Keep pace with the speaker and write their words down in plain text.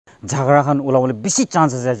झगड़ा खान उलाबले बेसी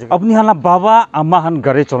चान्स আছে আপুনি হালা বাবা আম্মা খান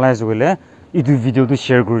গাড়ী চলাই আছে বলে ইটো ভিডিওটো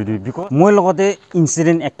শেয়ার কৰি দিবি বিকজ মই লগতে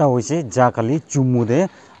ইনসিডেন্ট একটা হৈছে যা কালি চুমুদে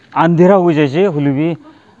আন্ধেৰা হৈ যাইছে হলিবি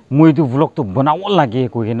মই ইটো ভ্লগটো বনাব লাগে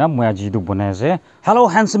কইনা মই আজি ইটো বনাই আছে hello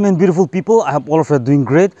handsome and beautiful people I hope all of you are doing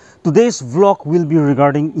great today's vlog will be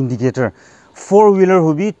regarding indicator four-wheeler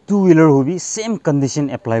hobi two-wheeler hobi same condition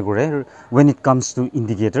apply gore when it comes to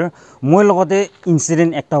indicator moi logote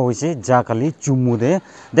incident ekta hoise ja kali chumude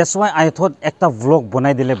that's why I thought ekta vlog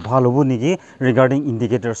banai dile bhal hobo niki regarding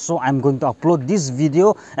indicator so I'm going to upload this video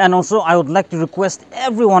and also I would like to request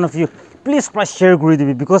every one of you please press share kori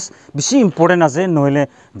dibi because bishi important ase noile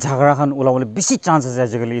jhagara khan ulabole bishi chance ase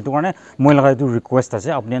ajikali etu karone moi laga etu request ase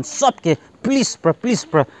apni sabke please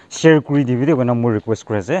share kori dibi de kona moi request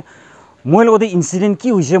kore ase মই লগতে incident কি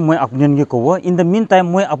হৈছে মই আপোনানকে কব in the mean time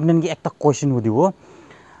মই আপোনানকে একটা question সুধিব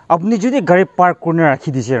আপনি যদি গাড়ী পার্ক কৰি ৰাখি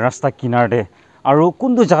দিছে ৰাস্তা কিনাৰতে আৰু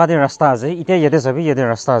কোনটো জাগাতে ৰাস্তা আছে ইটা ইয়াতে যাবি ইয়াতে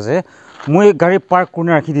ৰাস্তা আছে মই গাড়ী পাৰ্ক কৰি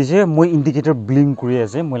ৰাখি দিছে মই ইন্ডিকেটৰ ব্লিংক কৰি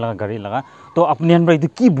আছে মই লাগা গাড়ী লাগা তো আপনি আনবা ইটো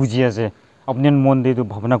কি বুজি আছে আপনি মন দে ইটো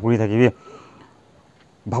ভাবনা কৰি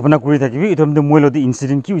থাকিবি ইটো মই লগতে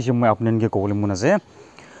ইনসিডেন্ট কি হৈছে মই আপোনানকে কবলৈ মন আছে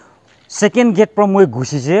সেকেন্ড গেট পৰা মই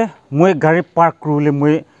ঘুছিছে মই গাড়ী পাৰ্ক কৰিলে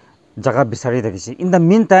মই जगह बिचारी থাকিছে इन द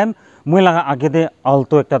मीन टाइम মই লাগা আগেতে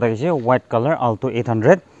আল্টো একটা থাকিছে হোয়াইট কালার আল্টো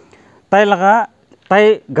 800 তাই লাগা তাই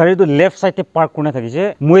গাড়িটো লেফট সাইডে পার্ক করে থাকিছে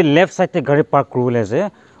মই লেফট সাইডে গাড়ি পার্ক করবলে আছে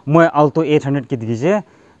মই আল্টো 800 কে দেখিছে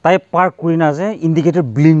তাই পার্ক করি না আছে ইন্ডিকেটর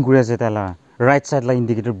ব্লিঙ্ক করে আছে তাই লাগা রাইট সাইড লা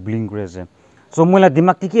ইন্ডিকেটর ব্লিঙ্ক করে আছে সো মই লা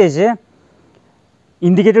দিমাগ কি আছে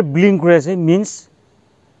ইন্ডিকেটর ব্লিঙ্ক করে আছে means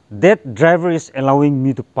that driver is allowing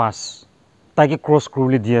me to pass তাকে ক্রস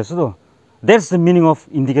করবলে দি আছে তো That's the meaning of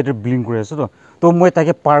indicator blink kori ase to moi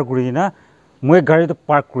take park kori na moi gari to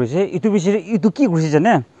park korise itu bisire itu ki korise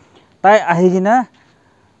jane tai ahi gina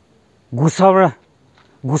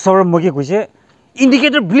gusawra moge koise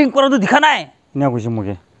indicator blink kora to dikha nai ina koise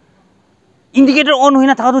moge indicator on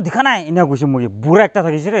hoina thaka to dikha nai ina koise moge bura ekta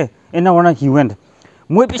thakise re ena ona he went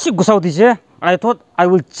moi beshi gusaw dise I thought I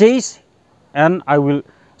will chase and I will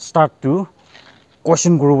start to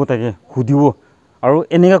question korobo take hudibo আৰু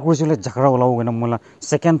এনেকা কৈছিলে ঝগড়া ওলাও গনা মলা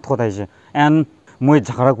second thought আইছে and মই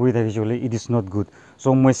ঝগড়া কৰি থাকিছিলে it is not good so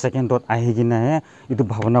মই সেকেন্ড থট আহি কিনা হে ইটো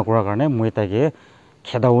ভাবনা কৰাৰ কাৰণে মই তাকে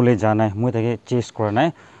খেদাবলৈ যা নাই মই তাকে চেস কৰা নাই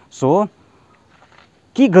সো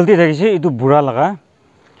কি গলতি থাকিছে ইটো বুৰা লাগা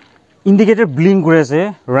ইন্ডিকেটৰ ব্লিংক কৰি আছে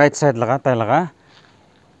ৰাইট সাইড লাগা তাই লাগা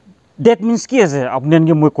দ্যাট মিন্স কি আছে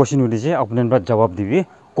আপোনানকে মই কোশ্চেন উদিছে আপোনানবা জবাব দিবি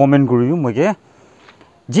কমেন্ট কৰিবি মইকে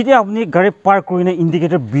যেতিয়া আপনি গাড়ী পাৰ্ক কৰি না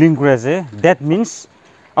ইন্ডিকেটৰ ব্লিংক কৰি আছে দ্যাট মিন্স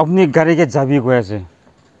আপনি গাড়ীকে যাবি গৈ আছে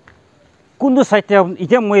কোনটো সাইডে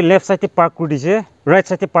ইটা মই লেফট সাইডে পার্ক কৰি দিছে ৰাইট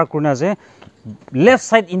সাইডে পাৰ্ক কৰি আছে লেফট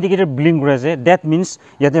সাইড ইন্ডিকেটৰ ব্লিংক কৰি আছে দ্যাট মিন্স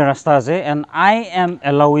ইয়াতে ৰাস্তা আছে এন্ড আই এম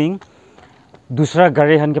এলাউইং দুসৰা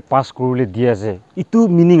গাড়ী হানকে পাস কৰিবলৈ দি আছে ইটো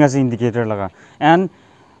মিনিং আছে ইন্ডিকেটৰ লাগা and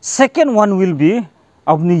second one will be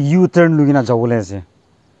আপনি ইউ টার্ন লুগিনা যাবলৈ আছে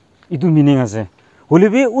ইটো মিনিং আছে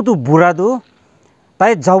হলিবি উটো বুঢ়াটো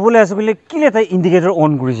তাই যাবলৈ আছে বলে কিলে তাই ইন্ডিকেটৰ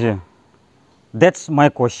অন কৰিছে দ্যাটস মাই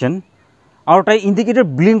কোয়েশ্চন আৰু তাই ইন্ডিকেটৰ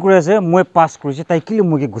ব্লিংক কৰি আছে মই পাস কৰিছে তাই কিলে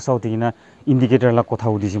মগে গুছাওতে কিনা ইন্ডিকেটৰ লা কথা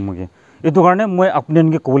উদিছে মগে এটো কাৰণে মই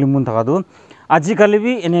আপোনানকে কবলি মন থাকাটো আজি কালি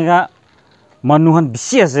বি এনেকা মানুহন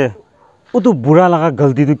বেছি আছে উটো বুঢ়া লাগা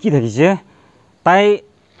গলতিটো কি থাকিছে তাই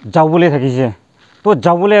যাবলৈ থাকিছে তো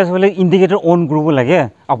যাবলৈ আছে বলে ইন্ডিকেটৰ অন কৰিব লাগে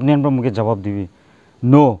আপোনানবা মগে জবাব দিবি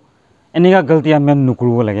নো এনেকা গলতি আমি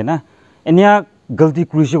নকৰিব লাগে না এনিয়া गलती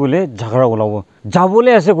কৰিছে বলে ঝগড়া ওলাব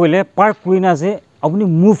যাবলৈ আছে কইলে পাৰ্ক কৰি না আছে আপুনি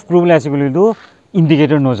মুভ কৰিবলৈ আছে কইলে তো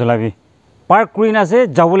ইন্ডিকেটৰ নজলাবি পাৰ্ক কৰি না আছে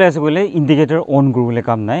যাবলৈ আছে কইলে ইন্ডিকেটৰ অন কৰিবলৈ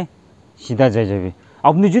কাম নাই সিধা যাই যাবি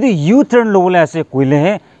আপুনি যদি ইউ টাৰ্ন লবলৈ আছে কইলে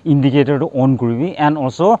হে ইন্ডিকেটৰটো অন কৰিবি এন্ড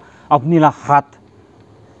অলসো আপুনি লা হাত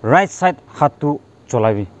ৰাইট সাইড হাতটো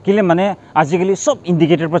চলাবি কিলে মানে আজিকালি সব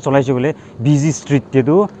ইন্ডিকেটৰ পৰা চলাইছে বলে বিজি স্ট্রিট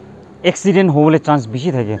তেটো এক্সিডেন্ট হ'বলৈ চান্স বেছি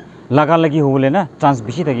থাকে লাগা লাগি হ'বলৈ না চান্স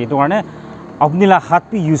বেছি থাকে এটো কাৰণে আপনি লা হাত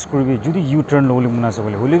পি ইউজ করবি যদি ইউ টার্ন লবলে মন আছে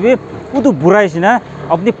বলে হলিবি উটো বুড়াইছে না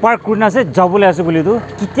আপনি পার্ক কৰি না আছে যাবলৈ আছে বলে তো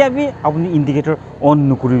কিতিয়াবি আপনি ইন্ডিকেটৰ অন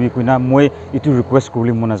নকৰিবি কইনা মই ইটো ৰিকোয়েস্ট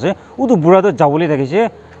কৰিলি মন আছে উটো বুঢ়াটো যাবলৈ থাকিছে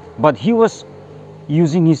but he was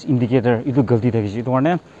using his ইন্ডিকেটৰ ইটো গলতি থাকিছে এটো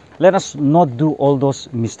কাৰণে let us not do all those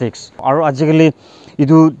mistakes আৰু আজিকালি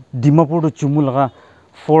ইটো ডিমাপুৰটো চুমু লাগা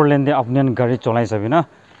ফোর লেন দে আপনি গাড়ী চলাই যাবি না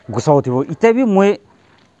গুছাও দিব ইতিয়াবি মই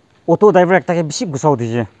অটো ড্রাইভার একটাকে বেশি গুছাও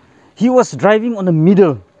দিছে He was driving on the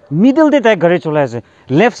middle de tai gari cholai ase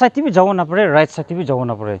left side ti bi jabo na pare right side ti bi jabo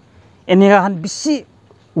na pare enega han bishi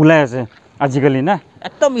ulai ase ajikali na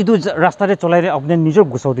ekdom idu rasta re cholai re apne nijor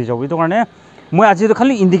gusau di jabo eto karone moi aji to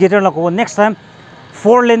khali indicator la kobo next time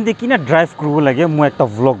 4 lane de kina drive kuru lage moi ekta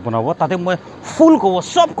vlog banabo tate moi full kobo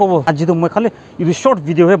sob kobo aji to moi khali idu short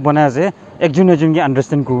video he bana ase ekjon ekjon ki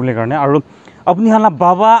understand kurule karone aru apni hala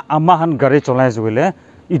baba amma han gare cholai jole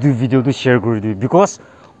idu video to share kori di because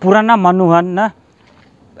purana manu han na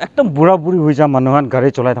ekdom bura buri hoi ja manu han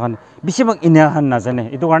gare cholai thakan bisibak ina han na jane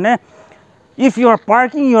idu karone if you are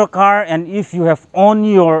parking your car and if you have on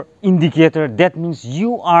your indicator, that means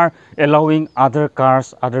you are allowing other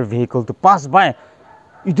cars, other vehicle to pass by.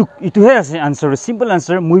 It has an answer, a simple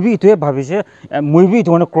answer. Maybe it bhavise, maybe it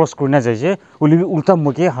want to cross korna jaise, ulibi ulta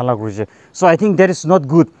muke hala korije. So I think that is not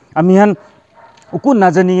good. Ami han uku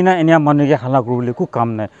najani na enia manu ke hala korule ku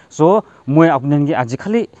kam nai. So moi apne ke aji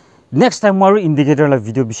khali next time maru indicator la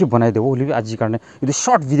video bishi banai debo ulibi aji karne. Itu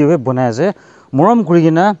short video he banai ase. Moram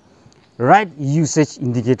kurigina right usage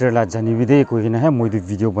indicator la janibide koina hai moi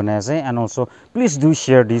video banai ase and also please do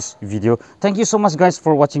share this video. Thank you so much guys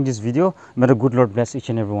for watching this video. May the good Lord bless each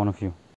and every one of you.